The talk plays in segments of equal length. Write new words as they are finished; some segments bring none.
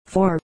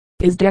4.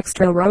 Is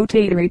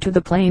dextro-rotatory to the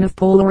plane of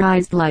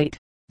polarized light.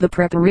 The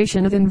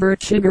preparation of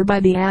invert sugar by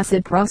the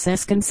acid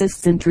process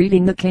consists in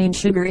treating the cane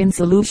sugar in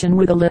solution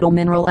with a little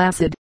mineral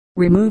acid,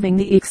 removing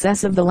the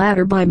excess of the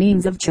latter by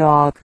means of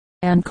chalk,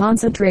 and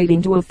concentrating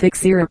to a thick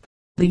syrup.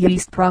 The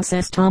yeast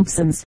process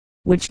Thompson's,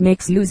 which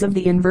makes use of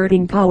the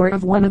inverting power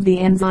of one of the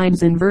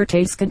enzymes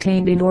invertase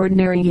contained in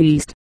ordinary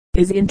yeast,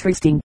 is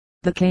interesting.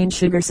 The cane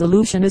sugar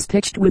solution is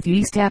pitched with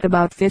yeast at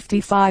about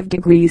 55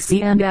 degrees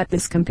C, and at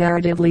this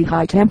comparatively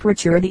high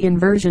temperature the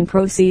inversion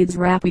proceeds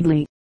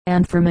rapidly,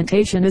 and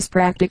fermentation is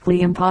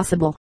practically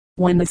impossible.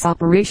 When this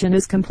operation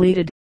is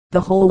completed, the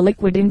whole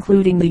liquid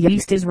including the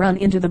yeast is run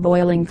into the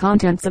boiling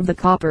contents of the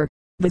copper.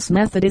 This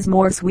method is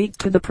more sweet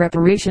to the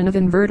preparation of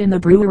invert in the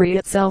brewery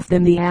itself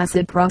than the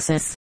acid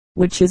process,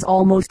 which is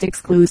almost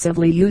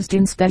exclusively used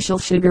in special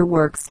sugar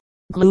works.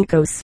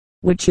 Glucose,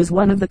 which is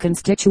one of the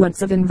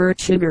constituents of invert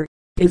sugar,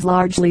 is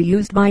largely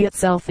used by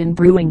itself in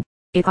brewing.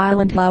 It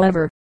island,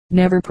 however,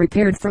 never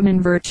prepared from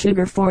invert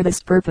sugar for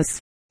this purpose,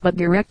 but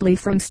directly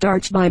from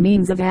starch by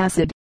means of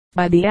acid.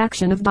 By the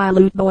action of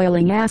dilute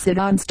boiling acid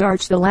on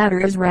starch, the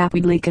latter is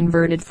rapidly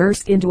converted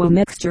first into a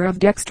mixture of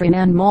dextrin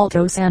and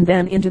maltose and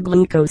then into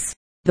glucose.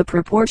 The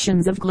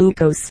proportions of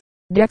glucose,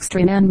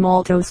 dextrin and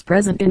maltose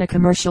present in a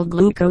commercial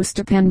glucose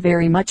depend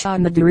very much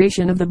on the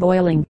duration of the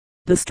boiling,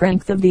 the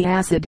strength of the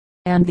acid,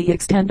 and the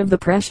extent of the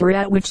pressure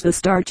at which the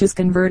starch is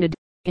converted.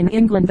 In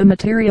England the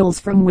materials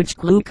from which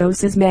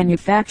glucose is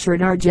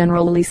manufactured are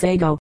generally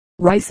sago,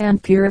 rice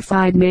and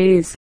purified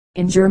maize.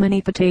 In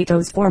Germany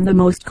potatoes form the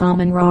most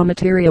common raw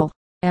material,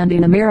 and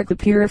in America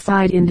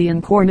purified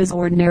Indian corn is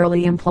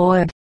ordinarily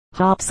employed.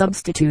 Hop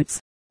substitutes,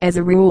 as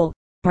a rule,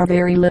 are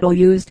very little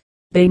used.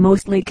 They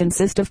mostly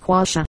consist of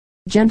quassia,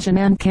 gentian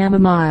and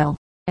chamomile,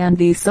 and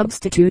these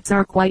substitutes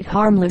are quite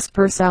harmless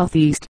per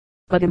southeast,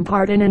 but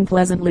impart an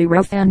unpleasantly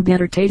rough and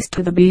bitter taste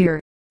to the beer.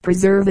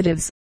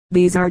 Preservatives.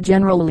 These are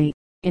generally,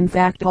 in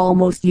fact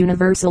almost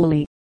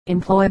universally,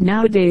 employed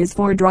nowadays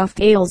for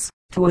draught ales,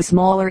 to a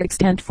smaller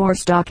extent for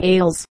stock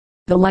ales.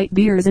 The light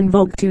beers in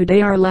vogue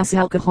today are less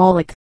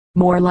alcoholic,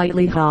 more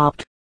lightly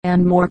hopped,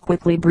 and more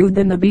quickly brewed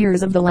than the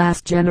beers of the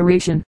last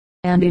generation,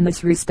 and in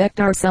this respect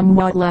are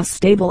somewhat less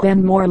stable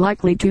and more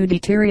likely to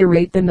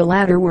deteriorate than the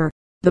latter were.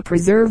 The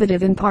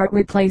preservative in part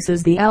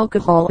replaces the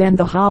alcohol and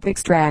the hop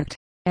extract,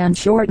 and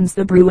shortens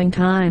the brewing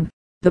time.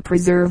 The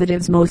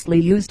preservatives mostly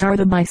used are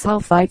the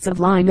bisulfites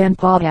of lime and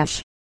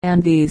potash,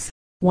 and these,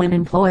 when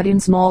employed in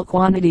small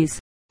quantities,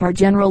 are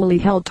generally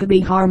held to be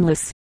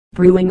harmless.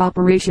 Brewing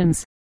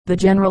operations. The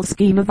general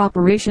scheme of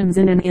operations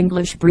in an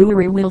English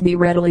brewery will be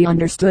readily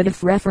understood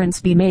if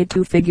reference be made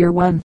to Figure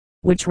 1,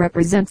 which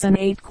represents an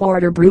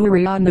 8-quarter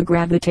brewery on the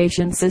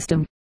gravitation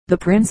system, the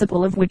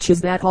principle of which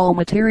is that all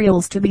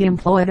materials to be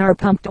employed are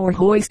pumped or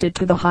hoisted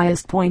to the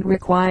highest point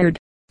required,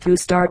 to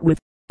start with,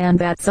 and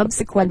that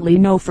subsequently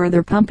no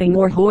further pumping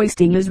or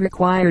hoisting is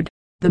required.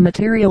 The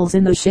materials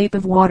in the shape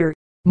of water,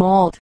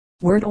 malt,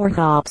 wort or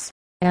hops,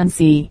 and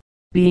C,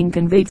 being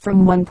conveyed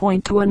from one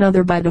point to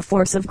another by the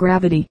force of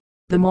gravity.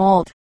 The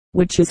malt,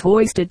 which is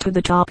hoisted to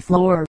the top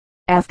floor,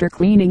 after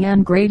cleaning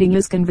and grating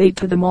is conveyed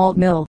to the malt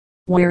mill,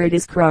 where it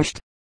is crushed.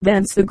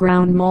 Thence the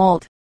ground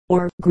malt,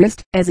 or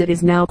grist as it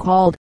is now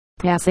called,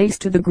 passes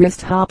to the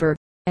grist hopper,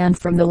 and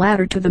from the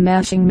latter to the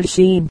mashing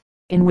machine,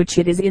 in which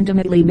it is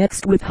intimately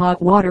mixed with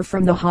hot water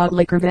from the hot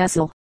liquor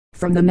vessel.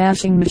 From the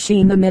mashing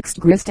machine the mixed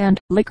grist and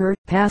liquor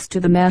pass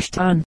to the mash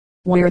tun,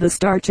 where the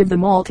starch of the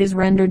malt is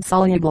rendered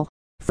soluble.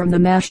 From the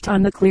mash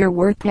tun the clear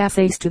wort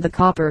passes to the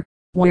copper,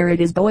 where it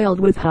is boiled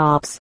with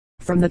hops.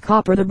 From the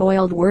copper the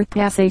boiled wort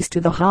passes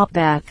to the hop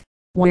back,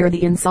 where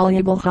the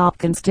insoluble hop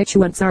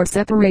constituents are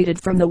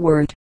separated from the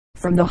wort.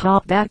 From the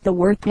hop back the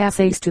wort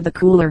passes to the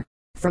cooler,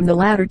 from the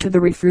latter to the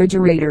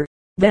refrigerator.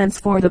 Thence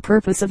for the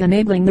purpose of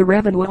enabling the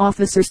revenue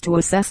officers to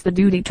assess the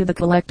duty to the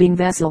collecting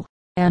vessel,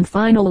 and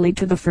finally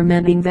to the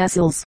fermenting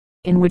vessels,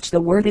 in which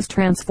the wort is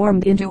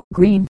transformed into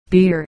green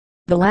beer.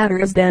 The latter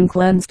is then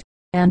cleansed,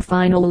 and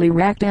finally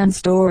racked and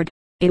stored.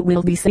 It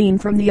will be seen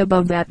from the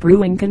above that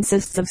brewing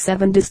consists of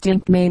 7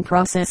 distinct main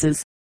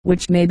processes,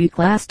 which may be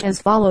classed as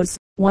follows: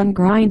 1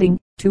 grinding,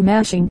 2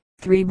 mashing,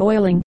 3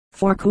 boiling,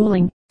 4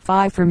 cooling,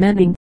 5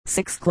 fermenting,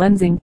 6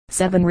 cleansing,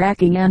 7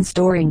 racking and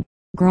storing.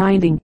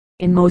 Grinding.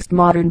 In most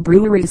modern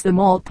breweries the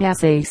malt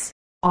passes,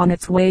 on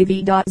its way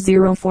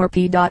V.04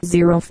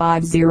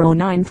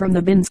 P.0509 from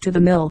the bins to the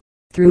mill,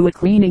 through a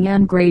cleaning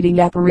and grating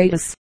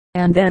apparatus,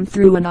 and then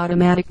through an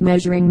automatic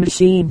measuring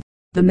machine.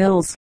 The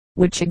mills,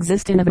 which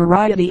exist in a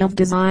variety of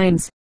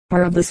designs,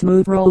 are of the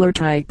smooth roller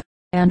type,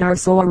 and are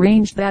so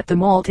arranged that the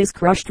malt is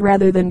crushed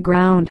rather than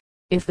ground.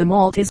 If the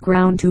malt is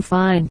ground too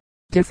fine,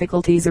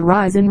 difficulties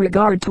arise in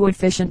regard to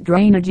efficient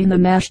drainage in the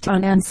mash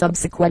tun and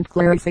subsequent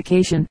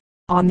clarification.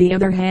 On the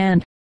other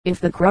hand, if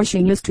the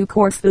crushing is too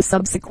coarse, the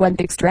subsequent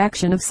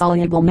extraction of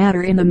soluble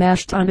matter in the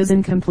mash tun is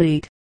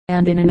incomplete,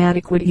 and in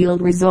inadequate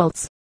yield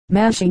results.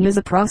 Mashing is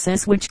a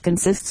process which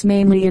consists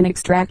mainly in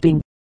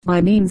extracting,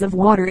 by means of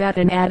water at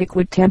an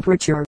adequate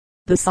temperature,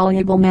 the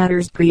soluble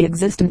matters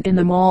pre-existent in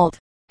the malt,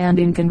 and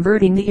in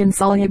converting the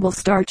insoluble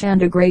starch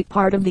and a great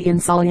part of the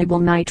insoluble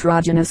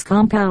nitrogenous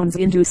compounds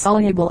into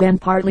soluble and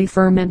partly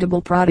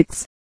fermentable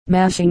products.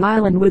 Mashing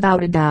island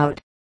without a doubt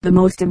the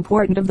most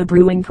important of the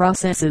brewing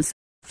processes,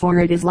 for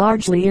it is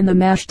largely in the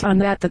mash tun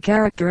that the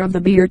character of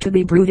the beer to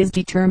be brewed is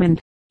determined.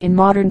 In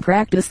modern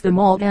practice the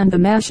malt and the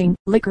mashing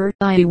liquor,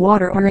 i.e.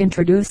 water, are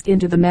introduced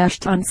into the mash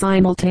tun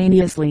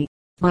simultaneously,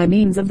 by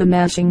means of the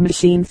mashing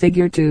machine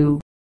figure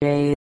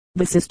 2a.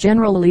 This is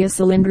generally a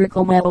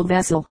cylindrical metal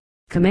vessel,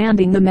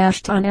 commanding the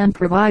mash tun and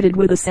provided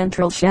with a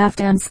central shaft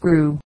and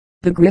screw.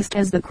 The grist,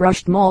 as the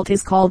crushed malt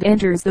is called,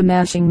 enters the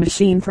mashing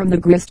machine from the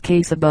grist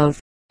case above,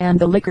 and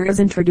the liquor is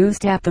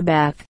introduced at the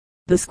back.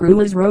 The screw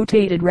is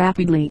rotated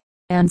rapidly,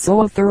 and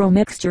so a thorough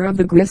mixture of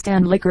the grist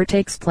and liquor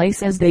takes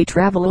place as they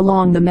travel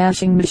along the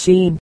mashing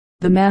machine.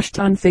 The mash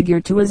tun figure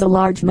 2 is a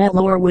large metal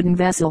or wooden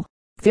vessel,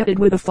 fitted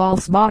with a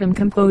false bottom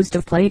composed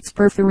of plates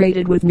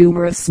perforated with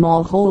numerous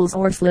small holes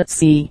or slits.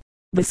 See.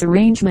 This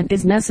arrangement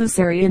is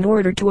necessary in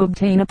order to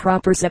obtain a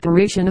proper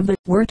separation of the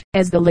wort,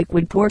 as the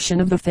liquid portion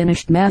of the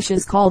finished mash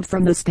is called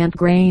from the spent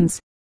grains.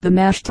 The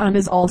mash tun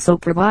is also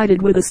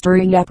provided with a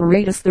stirring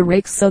apparatus, the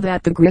rakes, so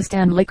that the grist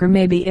and liquor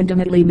may be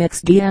intimately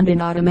mixed, and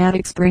an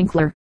automatic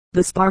sprinkler,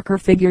 the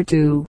sparker figure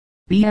 2b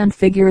and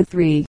figure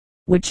 3,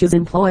 which is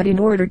employed in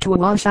order to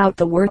wash out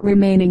the wort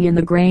remaining in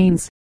the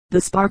grains. The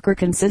sparker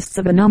consists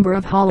of a number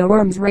of hollow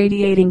arms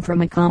radiating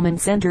from a common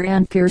center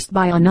and pierced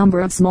by a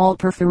number of small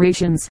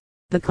perforations.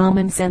 The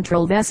common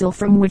central vessel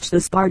from which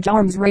the sparge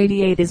arms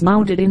radiate is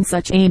mounted in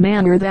such a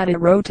manner that it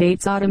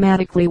rotates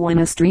automatically when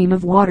a stream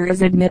of water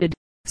is admitted,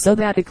 so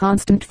that a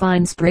constant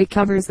fine spray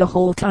covers the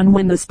whole tun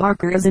when the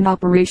sparker is in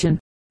operation.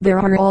 There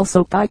are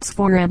also pipes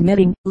for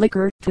admitting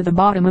liquor to the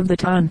bottom of the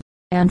tun,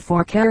 and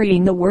for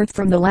carrying the wort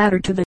from the latter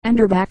to the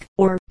enderback,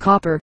 or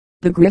copper.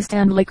 The grist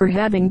and liquor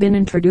having been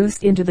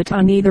introduced into the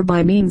tun either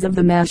by means of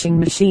the mashing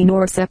machine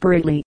or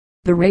separately,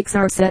 the rakes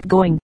are set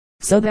going,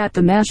 so that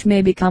the mash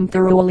may become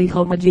thoroughly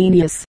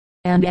homogeneous,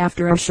 and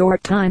after a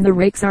short time the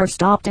rakes are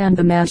stopped and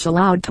the mash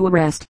allowed to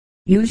rest,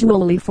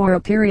 usually for a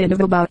period of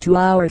about 2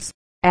 hours.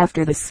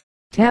 After this,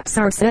 taps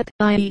are set,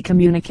 i.e.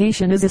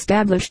 communication is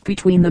established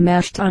between the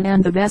mash tun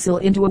and the vessel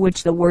into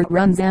which the wort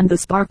runs, and the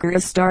sparker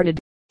is started.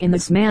 In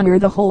this manner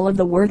the whole of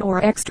the wort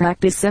or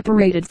extract is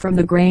separated from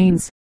the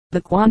grains.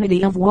 The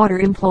quantity of water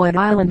employed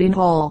island in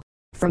all,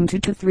 from 2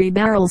 to 3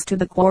 barrels to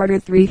the quarter,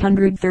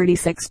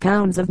 336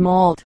 pounds of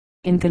malt.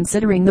 In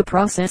considering the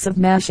process of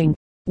mashing,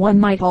 one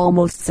might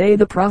almost say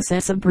the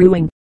process of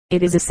brewing,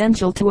 it is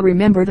essential to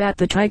remember that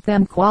the type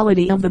and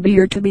quality of the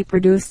beer to be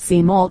produced,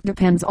 C. malt,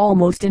 depends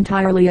almost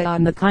entirely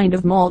on the kind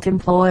of malt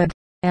employed,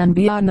 and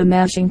B. on the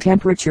mashing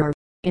temperature.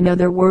 In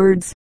other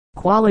words,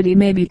 quality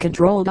may be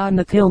controlled on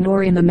the kiln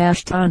or in the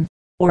mash tun,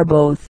 or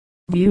both.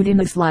 Viewed in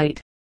this light,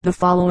 the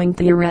following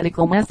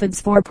theoretical methods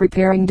for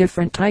preparing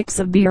different types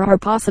of beer are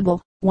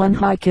possible. 1.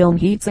 High kiln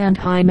heats and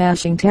high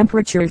mashing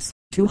temperatures.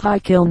 2. High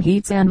kiln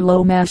heats and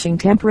low mashing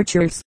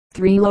temperatures.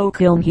 3. Low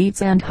kiln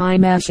heats and high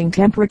mashing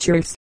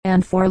temperatures.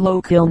 And 4.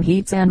 Low kiln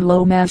heats and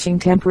low mashing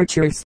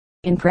temperatures.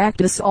 In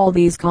practice all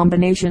these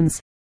combinations,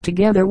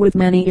 together with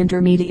many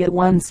intermediate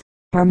ones,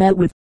 are met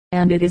with,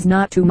 and it is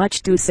not too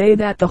much to say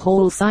that the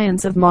whole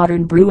science of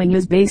modern brewing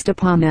is based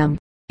upon them.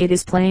 It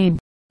is plain,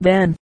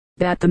 then,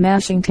 that the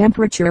mashing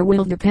temperature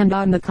will depend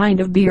on the kind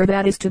of beer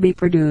that is to be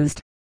produced,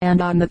 and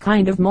on the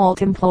kind of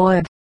malt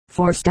employed.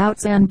 For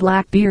stouts and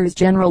black beers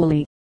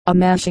generally, a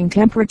mashing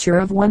temperature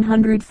of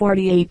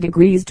 148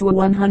 degrees to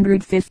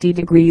 150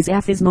 degrees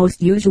F is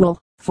most usual.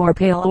 For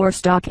pale or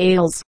stock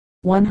ales,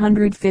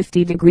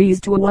 150 degrees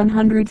to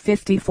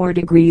 154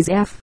 degrees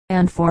F,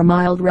 and for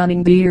mild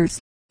running beers,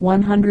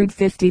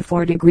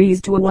 154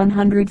 degrees to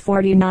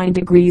 149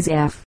 degrees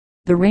F.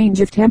 The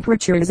range of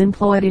temperatures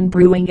employed in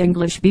brewing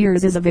English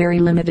beers is a very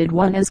limited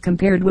one as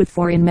compared with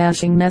foreign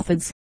mashing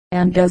methods,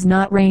 and does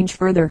not range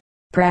further,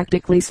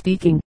 practically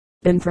speaking,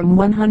 than from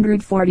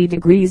 140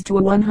 degrees to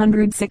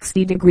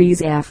 160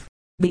 degrees F.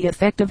 The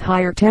effect of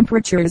higher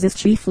temperatures is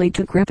chiefly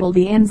to cripple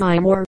the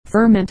enzyme or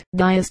ferment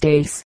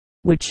diastase,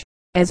 which,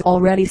 as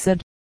already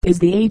said, is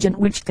the agent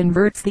which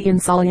converts the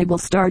insoluble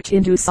starch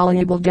into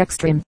soluble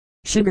dextrin,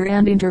 sugar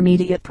and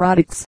intermediate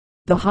products.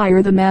 The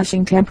higher the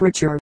mashing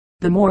temperature,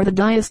 the more the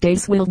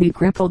diastase will be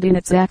crippled in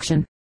its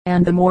action,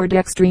 and the more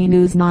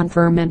dextrinose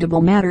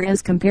non-fermentable matter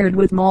as compared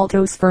with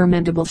maltose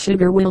fermentable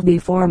sugar will be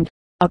formed.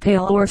 A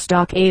pale or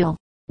stock ale,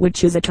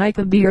 which is a type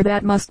of beer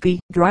that must be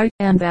dry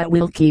and that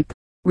will keep,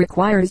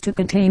 requires to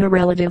contain a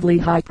relatively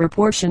high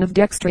proportion of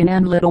dextrin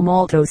and little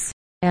maltose,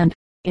 and,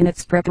 in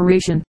its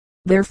preparation,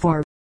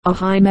 therefore, a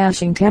high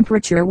mashing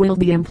temperature will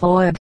be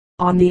employed.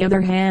 On the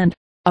other hand,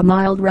 a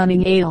mild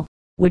running ale,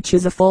 which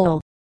is a full,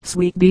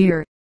 sweet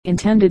beer,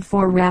 intended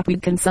for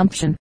rapid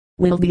consumption,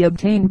 will be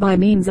obtained by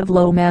means of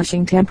low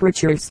mashing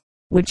temperatures,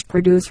 which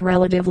produce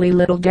relatively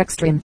little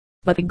dextrin,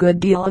 but a good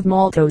deal of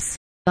maltose,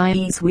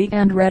 i.e. sweet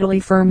and readily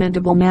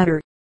fermentable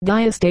matter.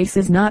 Diastase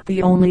is not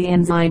the only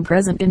enzyme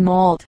present in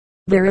malt.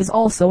 There is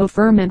also a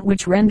ferment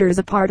which renders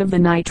a part of the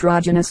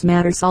nitrogenous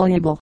matter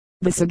soluble.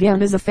 This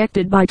again is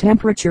affected by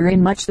temperature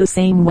in much the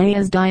same way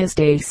as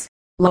diastase.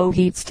 Low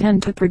heats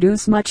tend to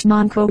produce much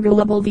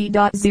non-coagulable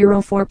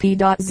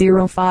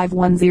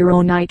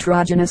V.04P.0510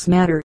 nitrogenous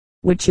matter,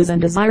 which is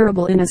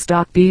undesirable in a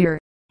stock beer,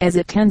 as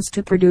it tends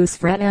to produce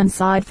fret and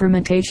side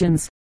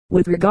fermentations.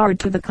 With regard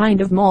to the kind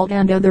of malt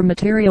and other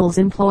materials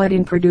employed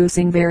in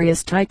producing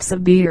various types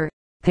of beer,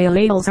 pale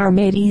ales are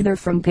made either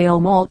from pale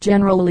malt,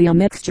 generally a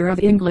mixture of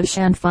English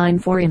and fine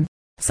foreign,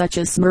 such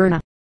as Smyrna,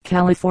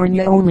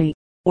 California only,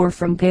 or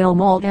from pale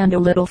malt and a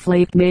little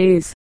flaked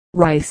maize,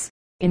 rice,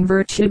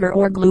 invert sugar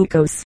or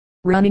glucose.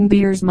 Running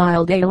beers,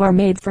 mild ale, are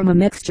made from a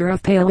mixture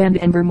of pale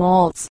and amber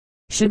malts,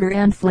 sugar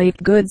and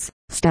flaked goods.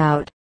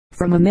 Stout,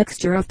 from a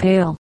mixture of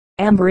pale,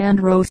 amber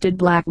and roasted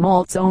black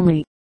malts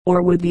only,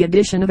 or with the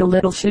addition of a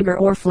little sugar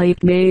or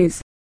flaked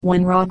maize.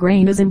 When raw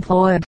grain is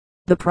employed,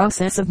 the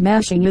process of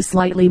mashing is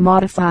slightly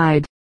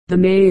modified. The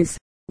maize,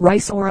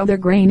 rice or other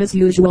grain is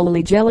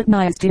usually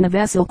gelatinized in a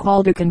vessel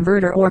called a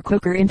converter or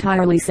cooker,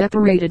 entirely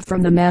separated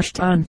from the mash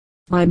tun,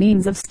 by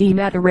means of steam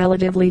at a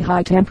relatively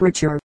high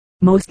temperature,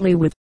 mostly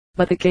with,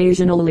 but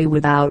occasionally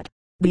without,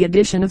 the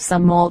addition of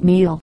some malt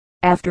meal.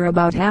 After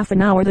about half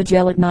an hour the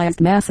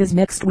gelatinized mass is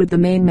mixed with the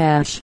main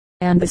mash,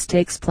 and this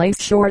takes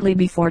place shortly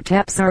before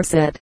taps are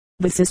set.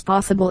 This is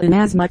possible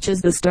inasmuch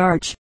as the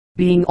starch,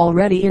 being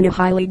already in a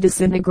highly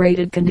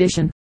disintegrated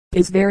condition,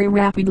 is very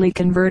rapidly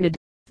converted.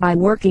 By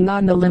working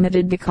on the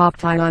limited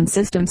decoction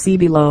system see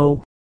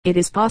below, it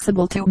is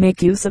possible to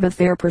make use of a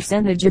fair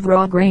percentage of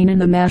raw grain in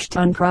the mash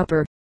tun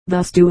proper,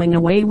 thus doing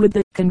away with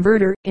the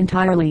converter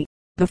entirely.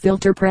 The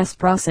filter press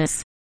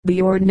process,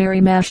 the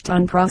ordinary mash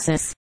tun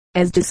process,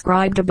 as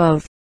described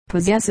above,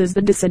 possesses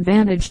the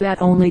disadvantage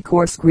that only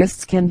coarse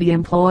grists can be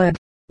employed.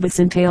 This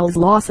entails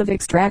loss of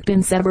extract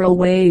in several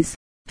ways.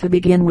 To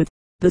begin with,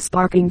 the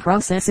sparking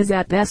process is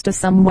at best a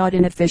somewhat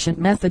inefficient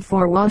method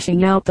for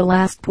washing out the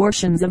last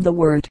portions of the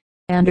wort,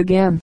 and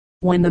again,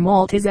 when the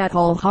malt is at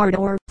all hard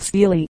or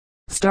steely,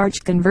 starch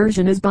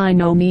conversion is by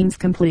no means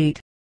complete.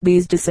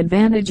 These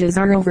disadvantages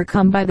are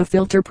overcome by the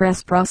filter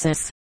press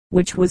process,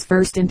 which was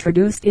first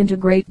introduced into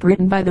Great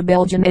Britain by the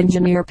Belgian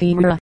engineer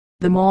Pierre.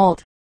 The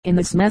malt, in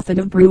this method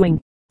of brewing,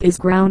 is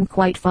ground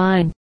quite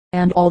fine,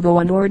 and although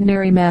an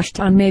ordinary mash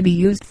tun may be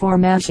used for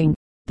mashing,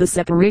 the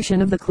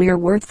separation of the clear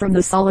wort from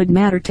the solid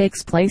matter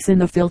takes place in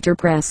the filter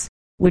press,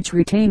 which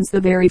retains the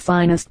very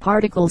finest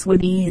particles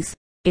with ease.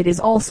 It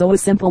is also a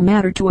simple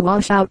matter to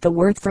wash out the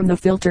wort from the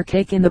filter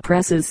cake in the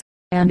presses,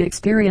 and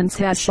experience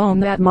has shown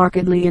that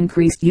markedly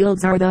increased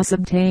yields are thus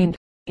obtained.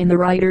 In the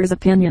writer's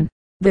opinion,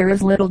 there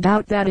is little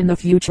doubt that in the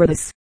future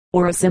this,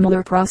 or a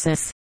similar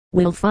process,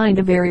 will find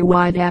a very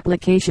wide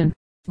application.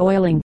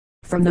 Boiling.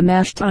 From the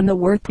mash tun the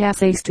wort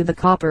passes to the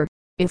copper.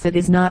 If it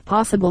is not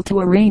possible to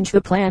arrange the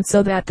plant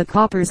so that the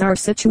coppers are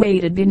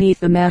situated beneath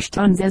the mash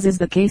tuns, as is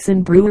the case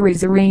in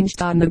breweries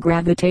arranged on the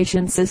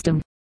gravitation system,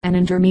 an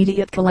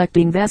intermediate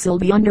collecting vessel,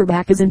 the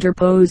underback, is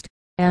interposed,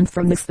 and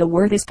from this the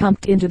wort is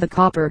pumped into the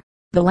copper.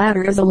 The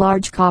latter is a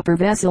large copper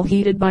vessel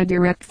heated by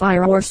direct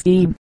fire or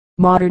steam.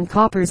 Modern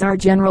coppers are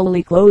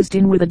generally closed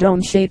in with a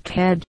dome-shaped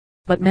head,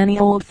 but many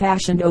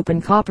old-fashioned open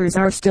coppers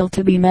are still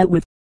to be met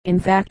with. In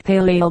fact,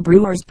 pale ale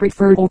brewers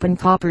prefer open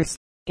coppers.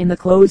 In the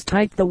closed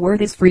type the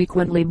wort is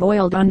frequently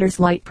boiled under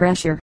slight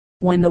pressure.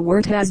 When the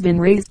wort has been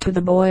raised to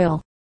the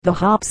boil, the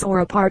hops or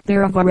a part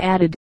thereof are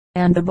added,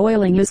 and the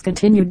boiling is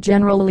continued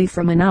generally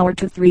from an hour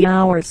to 3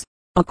 hours,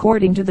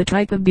 according to the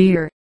type of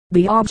beer.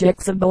 The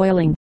objects of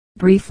boiling,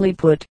 briefly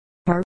put,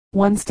 are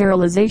 1.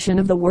 Sterilization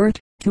of the wort,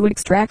 2.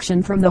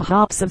 Extraction from the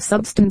hops of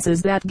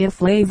substances that give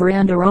flavor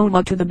and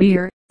aroma to the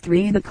beer,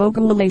 3. The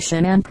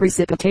coagulation and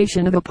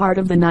precipitation of a part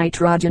of the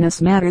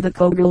nitrogenous matter, the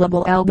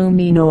coagulable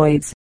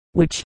albuminoids,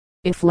 which,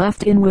 if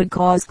left in, would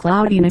cause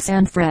cloudiness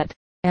and fret.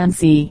 And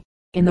c.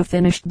 In the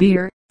finished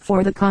beer,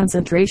 for the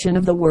concentration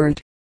of the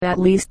wort, at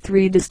least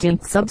 3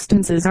 distinct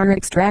substances are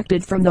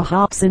extracted from the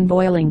hops in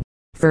boiling.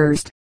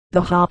 First,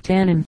 the hop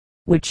tannin,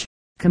 which,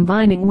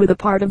 combining with a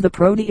part of the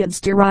proteids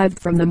derived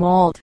from the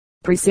malt,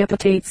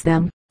 precipitates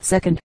them.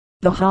 Second,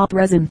 the hop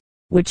resin,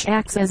 which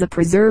acts as a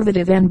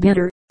preservative and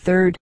bitter.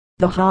 Third,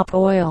 the hop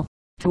oil,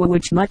 to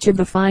which much of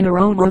the fine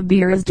aroma of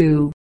beer is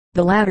due.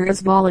 The latter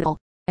is volatile,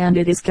 and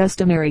it is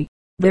customary,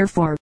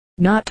 therefore,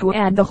 not to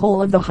add the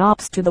whole of the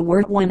hops to the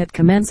wort when it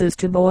commences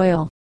to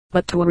boil,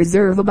 but to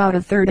reserve about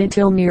a third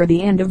until near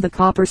the end of the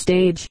copper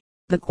stage.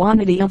 The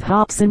quantity of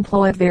hops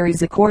employed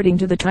varies according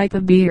to the type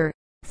of beer,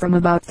 from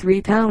about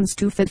 3 pounds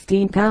to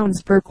 15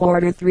 pounds per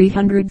quarter,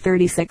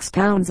 336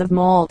 pounds of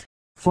malt.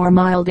 For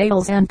mild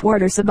ales and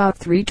porters about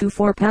 3 to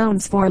 4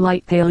 pounds, for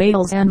light pale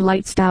ales and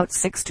light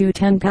stouts 6 to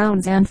 10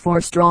 pounds, and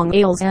for strong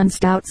ales and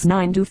stouts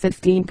 9 to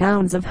 15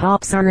 pounds of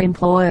hops are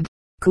employed.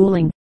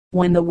 Cooling.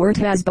 When the wort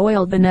has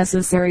boiled the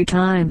necessary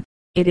time,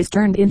 it is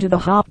turned into the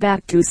hop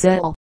back to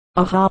settle.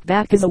 A hop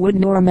back is a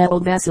wooden or metal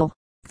vessel,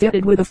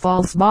 fitted with a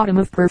false bottom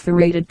of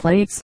perforated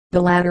plates. The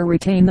latter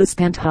retain the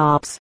spent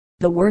hops,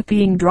 the wort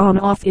being drawn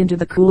off into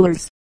the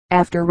coolers.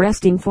 After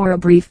resting for a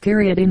brief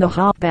period in the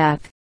hop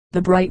back,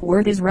 the bright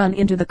wort is run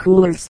into the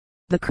coolers.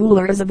 The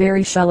cooler is a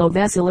very shallow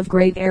vessel of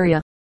great area,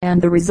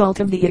 and the result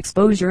of the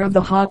exposure of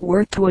the hot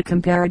wort to a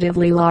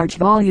comparatively large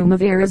volume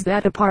of air is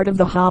that a part of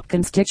the hop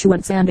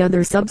constituents and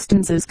other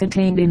substances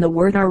contained in the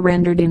wort are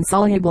rendered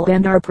insoluble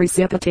and are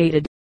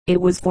precipitated. It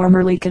was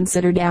formerly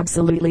considered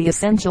absolutely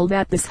essential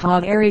that this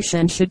hot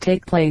aeration should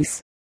take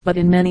place, but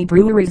in many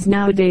breweries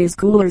nowadays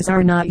coolers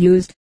are not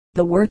used,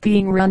 the wort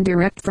being run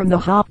direct from the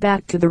hop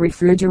back to the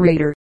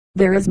refrigerator.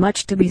 There is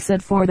much to be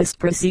said for this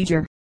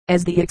procedure,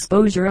 as the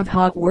exposure of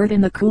hot wort in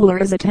the cooler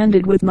is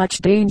attended with much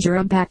danger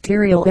of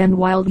bacterial and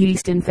wild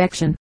yeast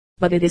infection,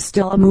 but it is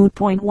still a moot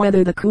point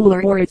whether the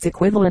cooler or its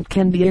equivalent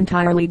can be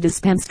entirely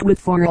dispensed with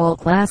for all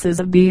classes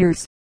of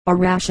beers. A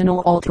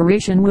rational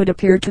alteration would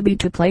appear to be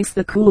to place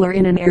the cooler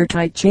in an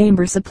airtight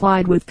chamber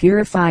supplied with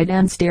purified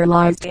and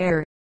sterilized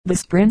air.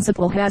 This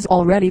principle has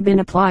already been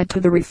applied to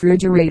the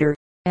refrigerator,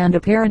 and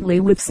apparently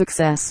with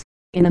success.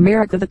 In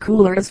America the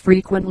cooler is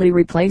frequently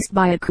replaced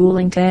by a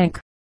cooling tank,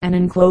 an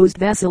enclosed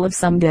vessel of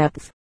some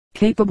depth,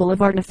 capable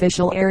of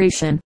artificial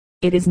aeration.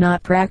 It is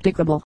not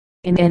practicable,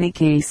 in any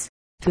case,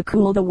 to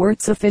cool the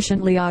wort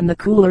sufficiently on the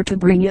cooler to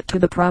bring it to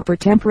the proper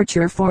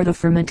temperature for the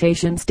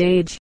fermentation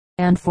stage,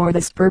 and for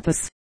this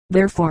purpose,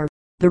 therefore,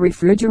 the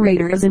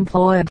refrigerator is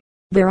employed.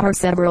 There are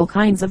several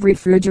kinds of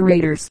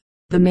refrigerators,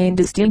 the main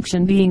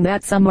distinction being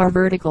that some are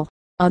vertical,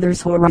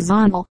 others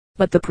horizontal,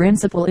 but the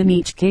principle in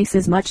each case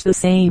is much the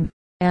same,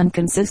 and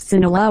consists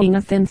in allowing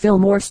a thin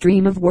film or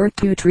stream of wort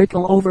to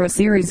trickle over a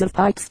series of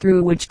pipes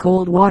through which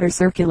cold water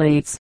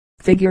circulates.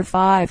 Figure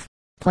 5.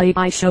 Plate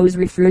I shows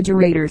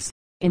refrigerators,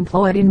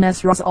 employed in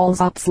Messrs.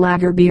 Allsop's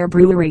Lager Beer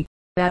Brewery,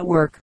 at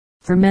work,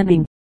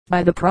 fermenting.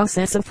 By the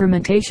process of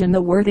fermentation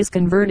the wort is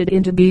converted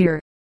into beer.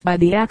 By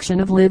the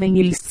action of living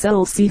yeast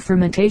cells (see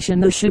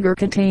fermentation) the sugar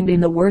contained in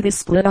the wort is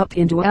split up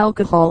into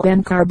alcohol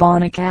and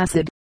carbonic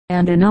acid,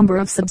 and a number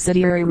of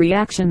subsidiary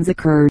reactions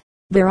occur.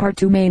 There are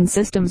two main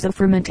systems of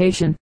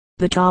fermentation,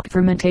 the top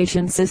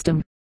fermentation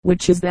system,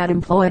 which is that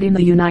employed in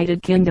the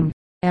United Kingdom,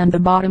 and the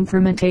bottom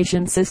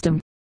fermentation system,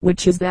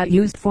 which is that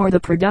used for the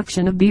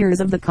production of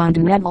beers of the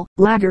continental,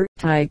 lager,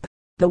 type.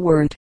 The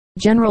wort,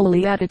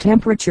 generally at a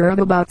temperature of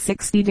about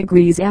 60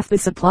 degrees F.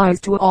 This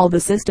applies to all the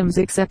systems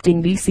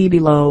excepting BC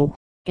below,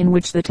 in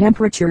which the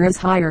temperature is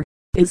higher,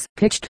 is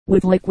pitched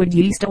with liquid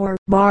yeast or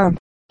barm,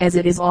 as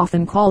it is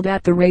often called,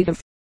 at the rate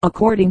of,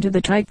 according to the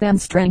type and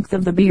strength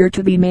of the beer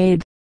to be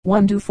made,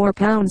 1 to 4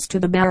 pounds to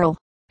the barrel.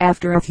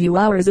 After a few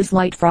hours a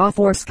slight froth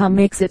or scum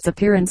makes its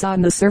appearance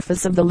on the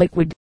surface of the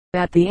liquid.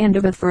 At the end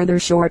of a further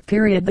short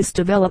period this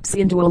develops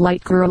into a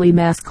light curly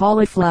mass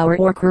cauliflower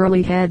or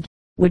curly head,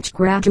 which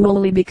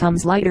gradually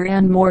becomes lighter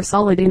and more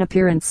solid in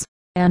appearance,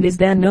 and is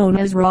then known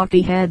as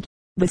rocky head.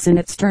 This in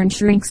its turn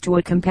shrinks to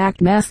a compact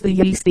mass, the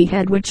yeasty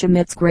head, which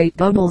emits great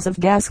bubbles of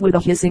gas with a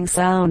hissing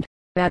sound.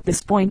 At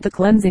this point the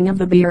cleansing of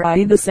the beer,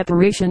 i.e. the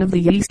separation of the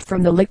yeast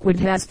from the liquid,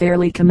 has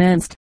fairly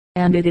commenced,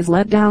 and it is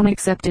let down,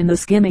 except in the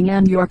skimming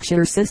and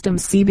Yorkshire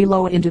systems see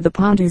below, into the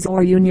pontoons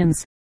or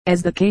unions,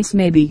 as the case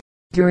may be.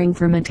 During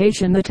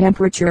fermentation the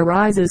temperature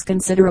rises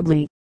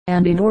considerably,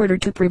 and in order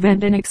to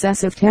prevent an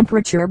excessive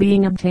temperature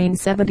being obtained,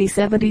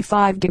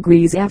 70-75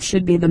 degrees F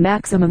should be the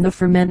maximum. The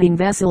fermenting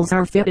vessels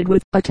are fitted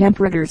with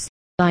attemperators,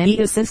 i.e.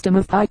 a system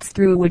of pipes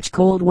through which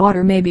cold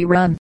water may be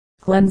run.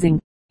 Cleansing.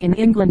 In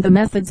England the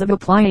methods of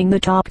applying the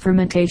top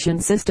fermentation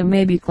system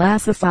may be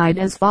classified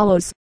as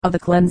follows: A, the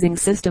cleansing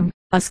system;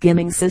 a,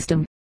 skimming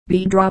system;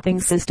 B, dropping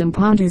system,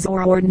 pontoons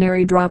or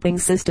ordinary dropping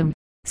system;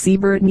 C,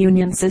 Burton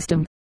union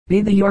system;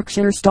 D, the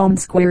Yorkshire stone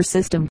square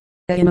system.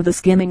 In the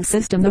skimming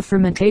system the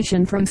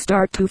fermentation from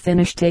start to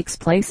finish takes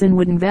place in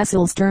wooden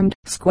vessels termed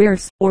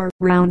squares or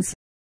rounds,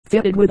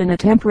 fitted with an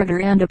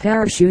attemperator and a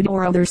parachute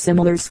or other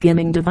similar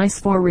skimming device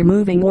for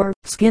removing or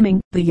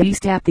skimming the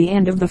yeast at the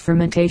end of the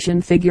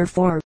fermentation. Figure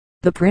 4.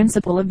 The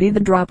principle of the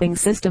dropping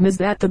system is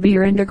that the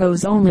beer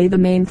undergoes only the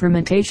main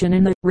fermentation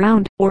in the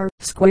round or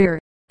square,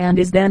 and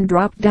is then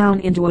dropped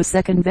down into a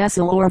second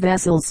vessel or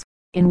vessels,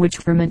 in which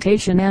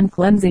fermentation and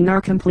cleansing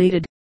are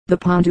completed. The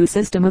pontoon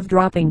system of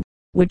dropping,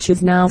 which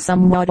is now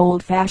somewhat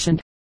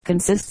old-fashioned,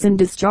 consists in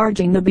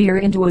discharging the beer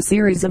into a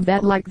series of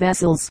vat-like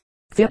vessels,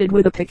 fitted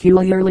with a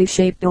peculiarly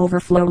shaped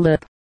overflow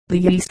lip. The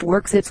yeast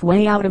works its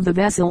way out of the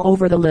vessel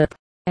over the lip,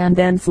 and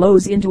then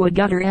flows into a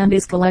gutter and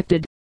is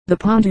collected. The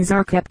pontoons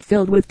are kept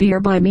filled with beer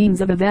by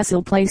means of a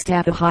vessel placed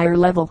at a higher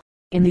level.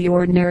 In the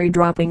ordinary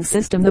dropping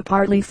system the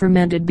partly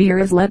fermented beer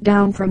is let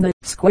down from the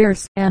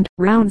squares and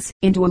rounds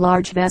into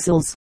large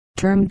vessels,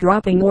 termed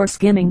dropping or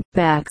skimming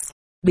vats.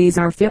 These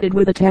are fitted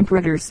with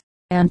attemperators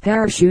and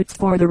parachutes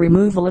for the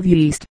removal of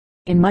yeast,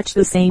 in much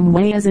the same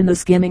way as in the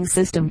skimming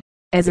system.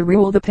 As a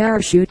rule the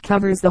parachute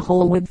covers the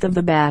whole width of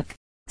the back.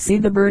 See,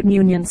 the Burton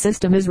union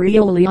system is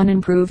really an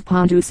improved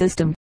pontoon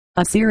system.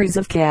 A series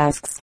of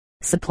casks,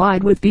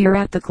 supplied with beer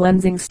at the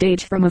cleansing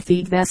stage from a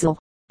feed vessel,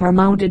 are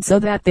mounted so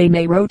that they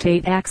may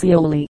rotate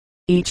axially.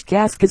 Each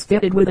cask is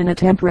fitted with an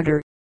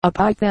attemperator, a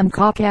pipe and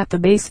cock at the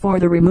base for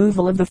the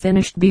removal of the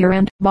finished beer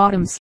and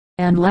bottoms,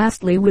 and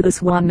lastly with a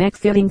swan neck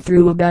fitting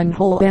through a bung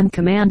hole and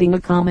commanding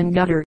a common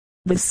gutter.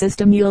 This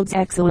system yields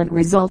excellent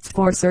results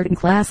for certain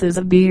classes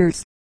of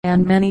beers.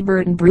 and many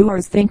Burton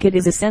brewers think it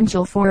is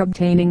essential for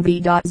obtaining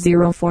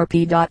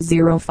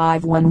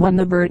V.04P.0511.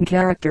 The Burton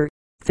character,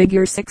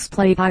 figure 6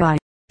 plate II,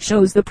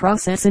 shows the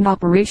process in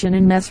operation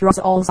in Messrs.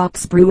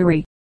 Allsopp's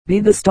brewery. B.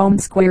 The stone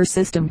square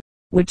system,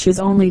 which is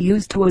only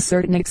used to a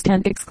certain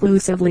extent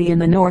exclusively in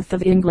the north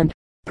of England,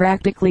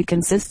 practically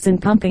consists in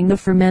pumping the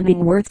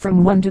fermenting wort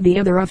from one to the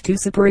other of two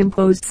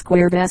superimposed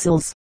square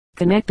vessels,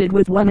 connected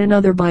with one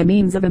another by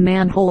means of a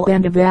manhole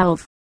and a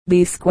valve.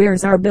 These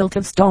squares are built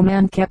of stone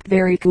and kept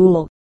very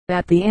cool.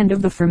 At the end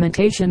of the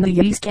fermentation, the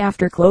yeast,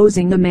 after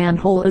closing the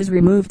manhole, is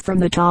removed from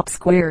the top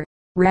square,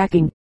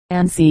 racking,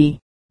 and c.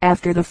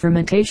 After the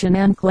fermentation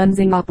and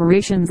cleansing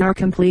operations are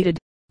completed,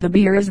 the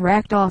beer is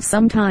racked off,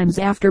 sometimes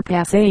after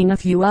passing a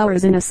few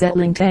hours in a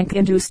settling tank,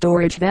 into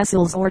storage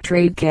vessels or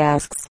trade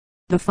casks.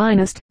 The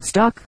finest,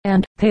 stock,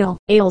 and pale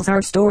ales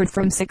are stored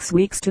from 6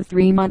 weeks to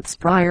 3 months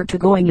prior to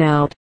going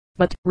out.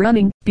 But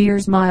running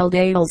beers, mild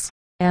ales,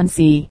 and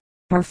c.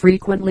 are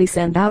frequently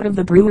sent out of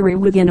the brewery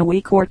within a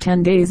week or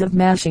 10 days of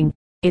mashing.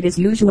 It is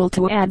usual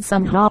to add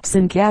some hops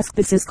in cask.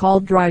 This is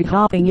called dry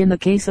hopping in the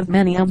case of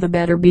many of the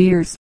better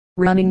beers.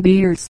 Running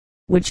beers,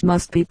 which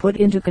must be put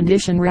into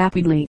condition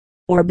rapidly,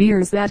 or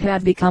beers that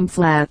have become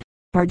flat,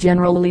 are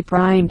generally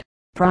primed.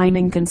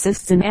 Priming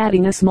consists in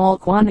adding a small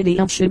quantity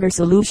of sugar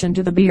solution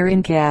to the beer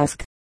in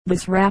cask.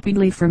 This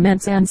rapidly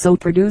ferments and so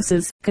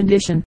produces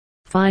condition.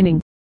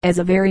 Fining, as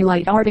a very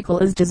light article,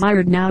 is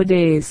desired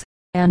nowadays,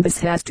 and this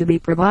has to be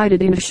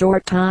provided in a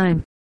short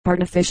time.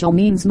 Artificial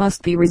means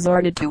must be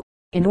resorted to,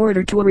 in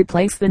order to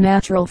replace the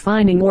natural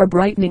fining or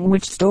brightening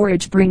which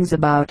storage brings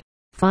about.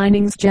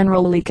 Finings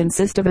generally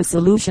consist of a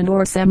solution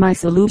or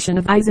semi-solution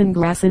of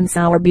isinglass in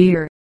sour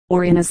beer,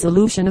 or in a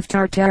solution of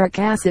tartaric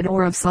acid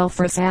or of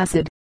sulfurous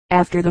acid.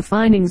 After the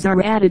finings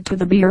are added to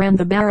the beer and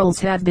the barrels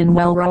have been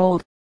well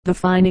rolled, the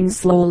finings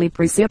slowly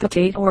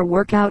precipitate or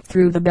work out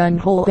through the bung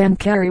hole and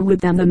carry with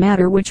them the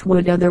matter which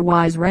would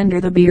otherwise render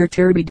the beer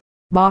turbid.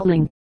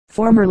 Bottling.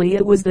 Formerly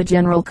it was the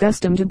general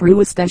custom to brew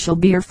a special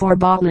beer for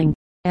bottling,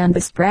 and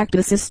this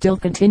practice is still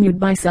continued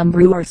by some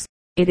brewers.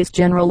 It is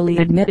generally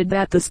admitted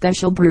that the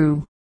special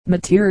brew,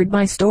 matured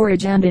by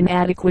storage and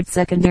inadequate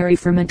secondary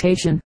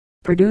fermentation,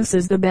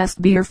 produces the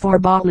best beer for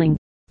bottling.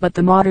 But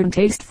the modern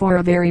taste for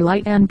a very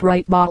light and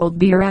bright bottled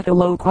beer at a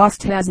low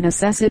cost has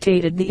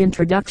necessitated the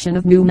introduction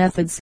of new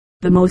methods.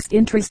 The most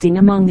interesting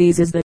among these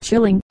is the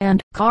chilling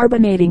and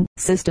carbonating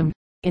system.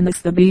 In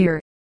this the beer,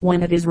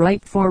 when it is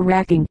ripe for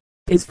racking,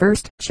 is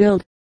first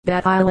chilled,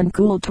 that island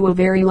cooled to a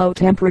very low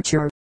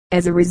temperature.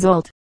 As a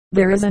result,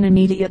 there is an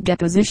immediate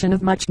deposition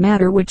of much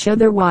matter which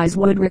otherwise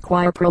would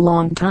require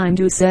prolonged time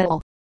to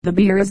settle. The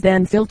beer is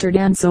then filtered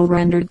and so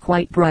rendered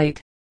quite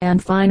bright,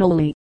 and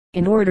finally,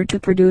 in order to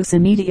produce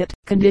immediate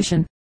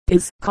condition,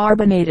 is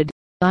carbonated,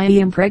 i.e.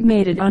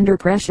 impregnated under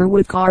pressure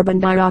with carbon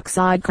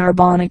dioxide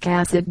carbonic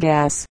acid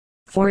gas.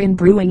 For in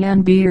brewing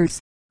and beers,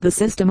 the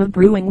system of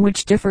brewing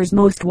which differs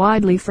most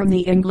widely from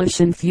the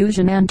English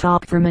infusion and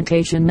top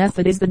fermentation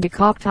method is the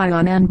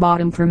decoction and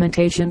bottom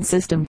fermentation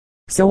system,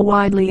 so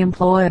widely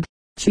employed,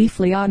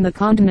 chiefly on the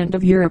continent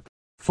of Europe,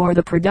 for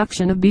the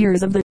production of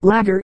beers of the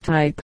lager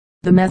type.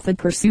 The method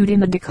pursued in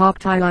the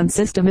decoction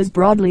system is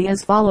broadly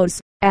as follows.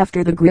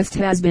 After the grist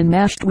has been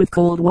mashed with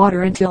cold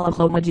water until a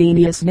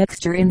homogeneous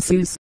mixture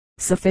ensues,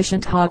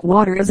 sufficient hot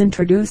water is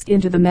introduced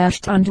into the mash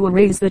tun to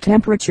raise the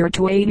temperature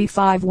to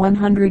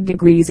 85-100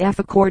 degrees F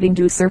according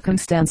to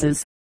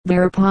circumstances.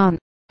 Thereupon,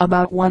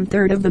 about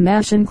 1/3 of the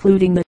mash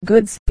including the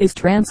goods is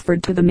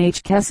transferred to the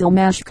mash kessel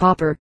mash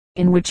copper,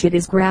 in which it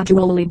is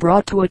gradually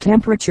brought to a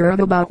temperature of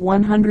about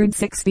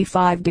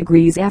 165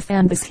 degrees F,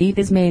 and this heat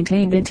is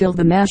maintained until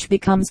the mash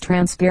becomes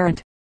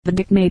transparent. The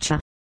dickmacha,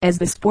 as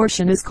this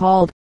portion is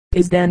called,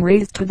 is then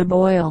raised to the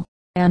boil,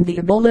 and the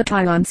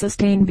ebollition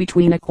sustained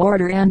between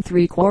 1/4 and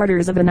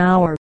 3/4 of an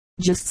hour.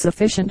 Just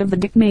sufficient of the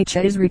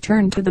dickmacha is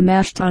returned to the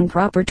mash tun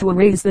proper to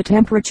raise the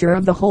temperature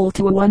of the whole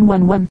to a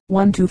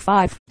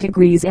 125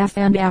 degrees F,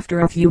 and after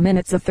a few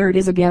minutes 1/3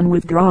 is again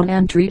withdrawn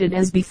and treated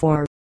as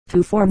before,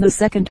 to form the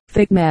second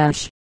thick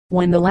mash.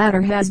 When the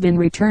latter has been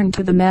returned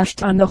to the mash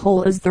tun, the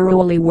whole is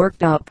thoroughly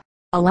worked up,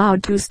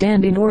 allowed to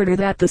stand in order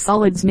that the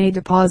solids may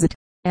deposit,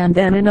 and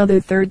then another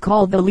 1/3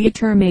 called the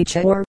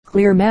litermacha or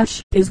clear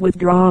mash is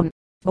withdrawn,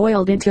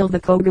 boiled until the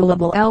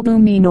coagulable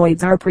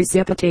albuminoids are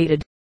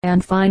precipitated,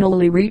 and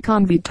finally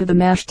reconveyed to the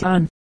mash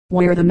tun,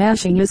 where the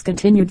mashing is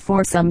continued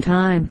for some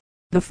time,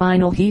 the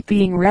final heat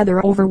being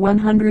rather over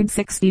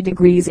 160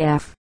 degrees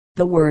F.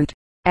 The wort,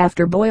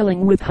 after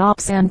boiling with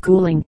hops and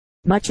cooling,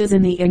 much as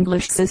in the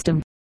English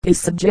system, is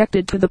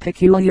subjected to the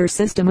peculiar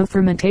system of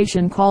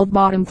fermentation called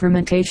bottom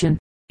fermentation.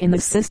 In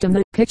this system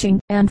the pitching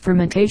and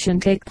fermentation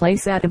take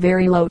place at a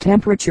very low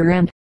temperature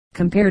and,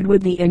 compared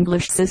with the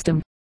English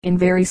system, in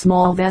very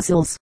small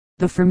vessels.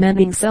 The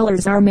fermenting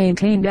cellars are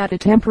maintained at a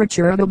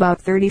temperature of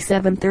about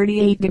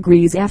 37-38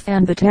 degrees F,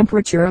 and the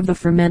temperature of the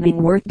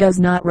fermenting wort does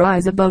not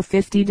rise above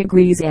 50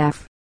 degrees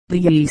F. The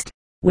yeast,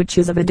 which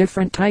is of a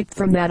different type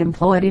from that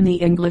employed in the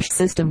English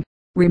system,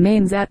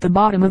 remains at the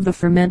bottom of the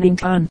fermenting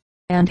tun,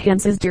 and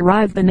hence is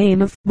derived the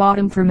name of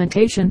bottom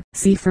fermentation.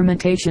 See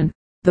fermentation.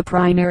 The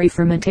primary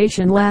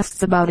fermentation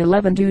lasts about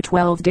 11 to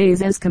 12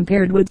 days as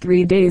compared with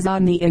 3 days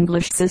on the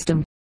English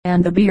system,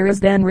 and the beer is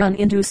then run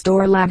into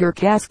store lager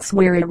casks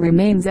where it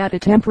remains at a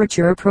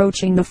temperature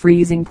approaching the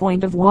freezing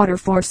point of water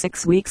for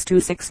 6 weeks to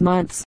 6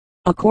 months,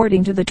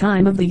 according to the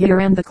time of the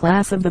year and the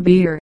class of the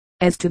beer.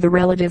 As to the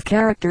relative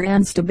character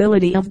and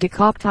stability of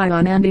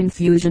decoction and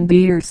infusion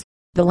beers,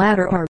 the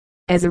latter are,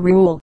 as a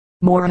rule,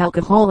 more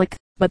alcoholic,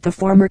 but the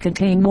former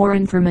contain more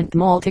in-ferment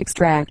malt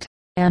extract,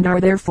 and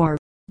are therefore,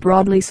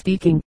 broadly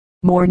speaking,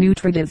 more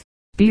nutritive.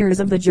 Beers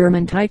of the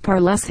German type are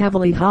less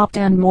heavily hopped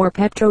and more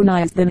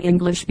petronized than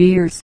English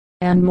beers,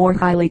 and more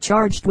highly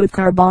charged with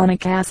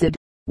carbonic acid,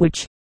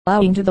 which,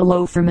 owing to the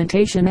low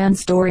fermentation and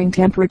storing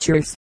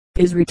temperatures,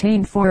 is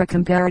retained for a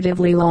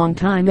comparatively long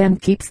time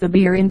and keeps the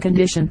beer in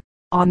condition.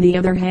 On the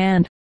other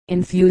hand,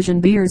 infusion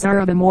beers are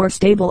of a more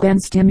stable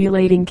and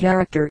stimulating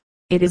character.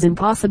 It is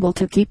impossible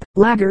to keep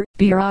lager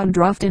beer on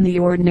draught in the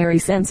ordinary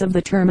sense of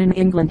the term in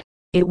England.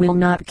 It will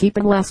not keep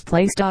unless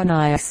placed on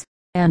ice,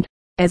 and,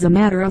 as a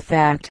matter of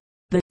fact,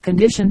 the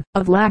condition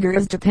of lager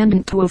is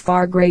dependent to a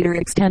far greater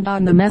extent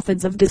on the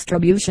methods of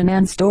distribution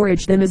and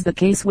storage than is the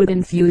case with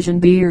infusion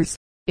beers.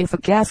 If a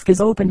cask is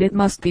opened it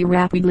must be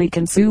rapidly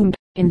consumed,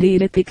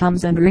 indeed it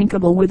becomes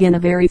undrinkable within a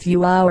very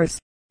few hours.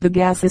 The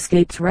gas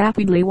escapes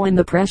rapidly when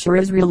the pressure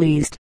is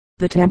released.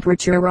 The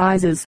temperature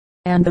rises,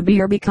 and the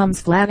beer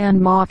becomes flat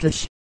and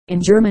mawkish.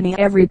 In Germany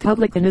every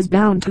publican is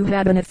bound to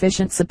have an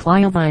efficient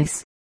supply of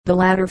ice, the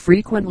latter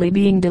frequently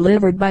being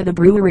delivered by the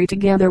brewery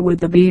together with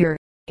the beer.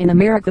 In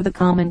America the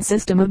common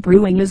system of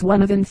brewing is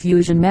one of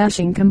infusion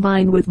mashing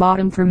combined with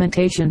bottom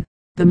fermentation.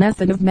 The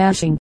method of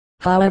mashing,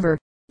 however,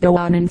 though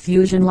on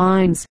infusion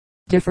lines,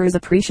 differs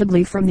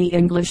appreciably from the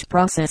English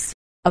process.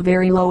 A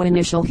very low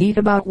initial heat,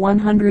 about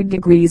 100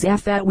 degrees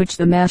F, at which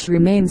the mash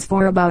remains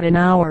for about an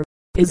hour,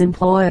 is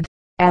employed.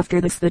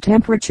 After this the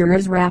temperature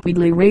is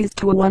rapidly raised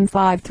to a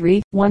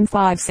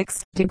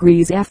 153-156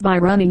 degrees F by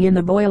running in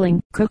the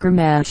boiling cooker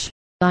mash,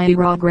 i.e.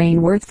 raw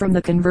grain worth from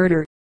the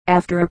converter.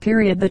 After a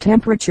period the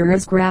temperature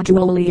is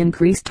gradually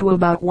increased to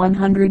about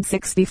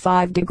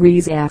 165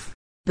 degrees F.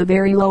 The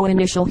very low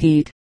initial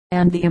heat,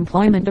 and the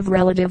employment of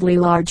relatively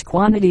large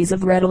quantities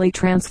of readily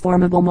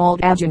transformable malt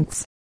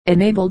adjuncts,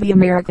 enable the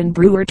American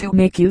brewer to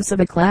make use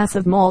of a class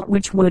of malt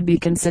which would be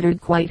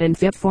considered quite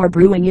unfit for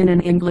brewing in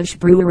an English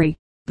brewery.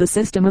 The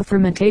system of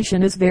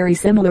fermentation is very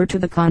similar to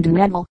the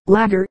continental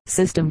lager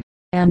system,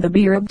 and the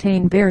beer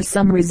obtained bears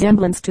some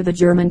resemblance to the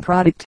German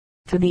product.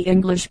 To the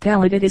English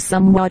palate it is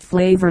somewhat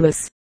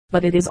flavorless,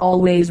 but it is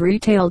always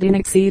retailed in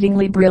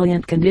exceedingly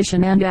brilliant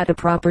condition and at a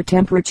proper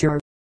temperature.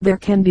 There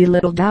can be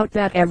little doubt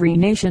that every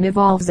nation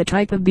evolves a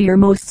type of beer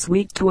most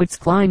sweet to its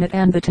climate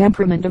and the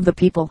temperament of the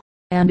people,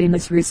 and in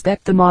this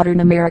respect the modern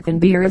American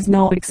beer is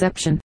no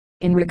exception.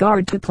 In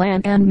regard to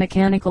plant and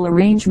mechanical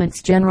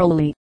arrangements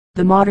generally,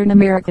 the modern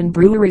American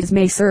breweries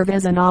may serve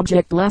as an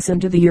object lesson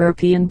to the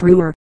European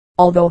brewer,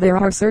 although there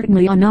are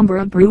certainly a number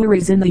of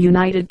breweries in the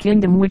United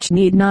Kingdom which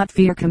need not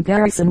fear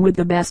comparison with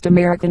the best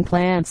American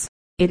plants.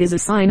 It is a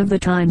sign of the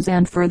times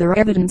and further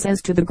evidence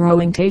as to the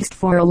growing taste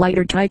for a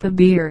lighter type of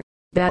beer,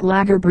 that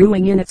lager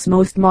brewing in its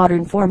most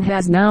modern form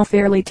has now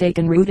fairly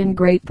taken root in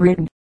Great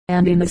Britain,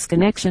 and in this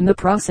connection the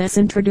process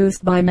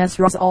introduced by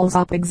Messrs.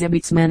 Alsop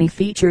exhibits many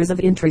features of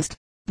interest.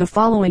 The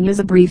following is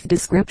a brief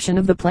description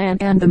of the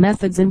plant and the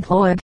methods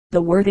employed.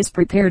 The wort is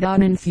prepared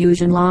on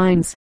infusion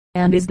lines,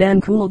 and is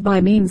then cooled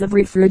by means of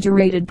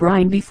refrigerated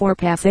brine before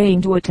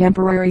passing to a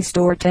temporary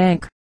store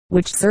tank,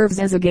 which serves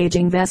as a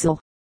gauging vessel.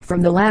 From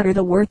the latter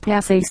the wort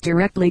passes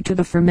directly to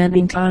the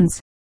fermenting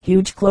tuns,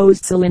 huge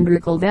closed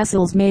cylindrical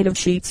vessels made of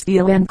sheet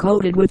steel and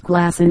coated with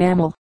glass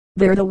enamel.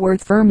 There the wort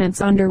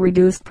ferments under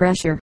reduced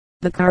pressure,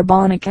 the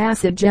carbonic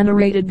acid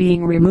generated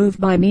being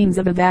removed by means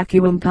of a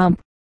vacuum pump,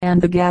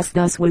 and the gas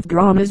thus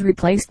withdrawn is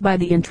replaced by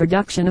the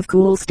introduction of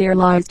cool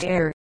sterilized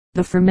air.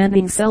 The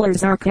fermenting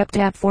cellars are kept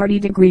at 40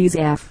 degrees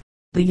F.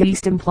 The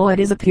yeast employed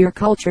is a pure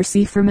culture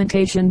C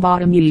fermentation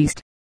bottom yeast,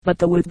 but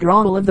the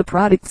withdrawal of the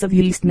products of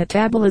yeast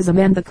metabolism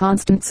and the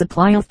constant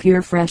supply of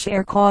pure fresh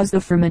air cause the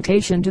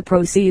fermentation to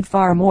proceed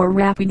far more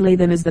rapidly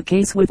than is the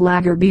case with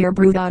lager beer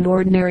brewed on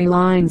ordinary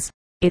lines.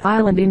 It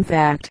island in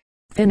fact,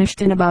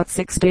 finished in about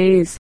 6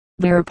 days.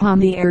 Thereupon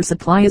the air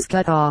supply is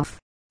cut off.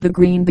 The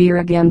green beer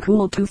again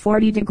cooled to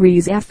 40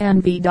 degrees F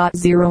and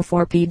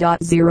V.04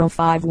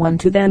 P.051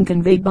 to then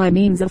conveyed by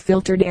means of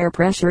filtered air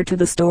pressure to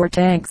the store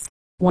tanks,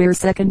 where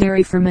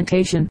secondary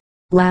fermentation,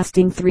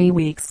 lasting 3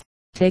 weeks,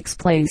 takes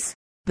place.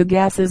 The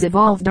gases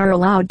evolved are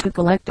allowed to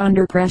collect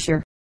under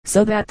pressure,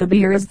 so that the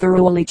beer is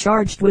thoroughly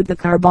charged with the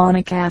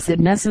carbonic acid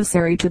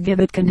necessary to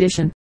give it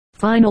condition.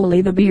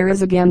 Finally the beer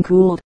is again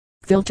cooled,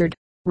 filtered,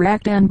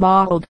 racked and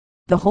bottled,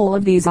 the whole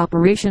of these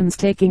operations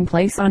taking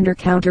place under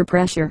counter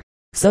pressure,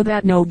 so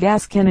that no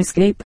gas can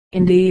escape.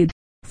 Indeed,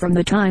 from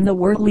the time the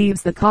wort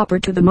leaves the copper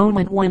to the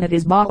moment when it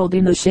is bottled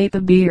in the shape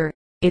of beer,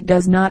 it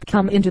does not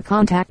come into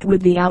contact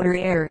with the outer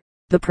air.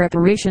 The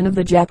preparation of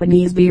the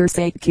Japanese beer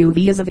sake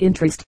cuvee is of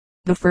interest.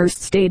 The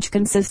first stage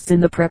consists in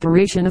the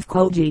preparation of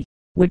koji,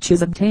 which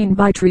is obtained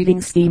by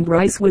treating steamed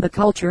rice with a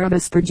culture of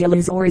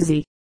Aspergillus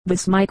oryzae.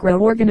 This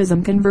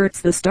microorganism converts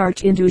the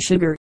starch into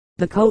sugar.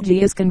 The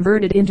koji is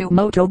converted into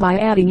moto by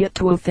adding it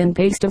to a thin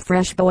paste of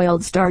fresh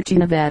boiled starch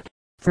in a vat.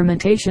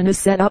 Fermentation is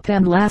set up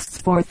and lasts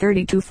for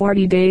 30 to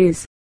 40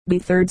 days. The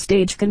third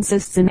stage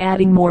consists in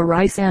adding more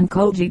rice and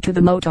koji to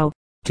the moto,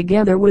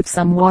 together with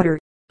some water.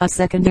 A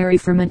secondary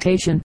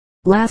fermentation,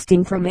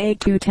 lasting from 8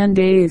 to 10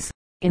 days,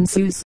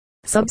 ensues.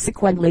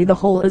 Subsequently the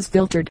whole is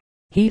filtered,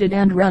 heated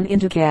and run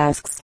into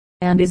casks,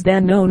 and is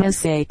then known as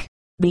sake.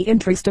 The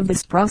interest of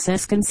this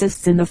process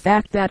consists in the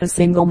fact that a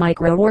single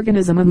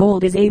microorganism, a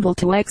mold, is able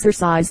to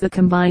exercise the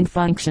combined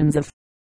functions of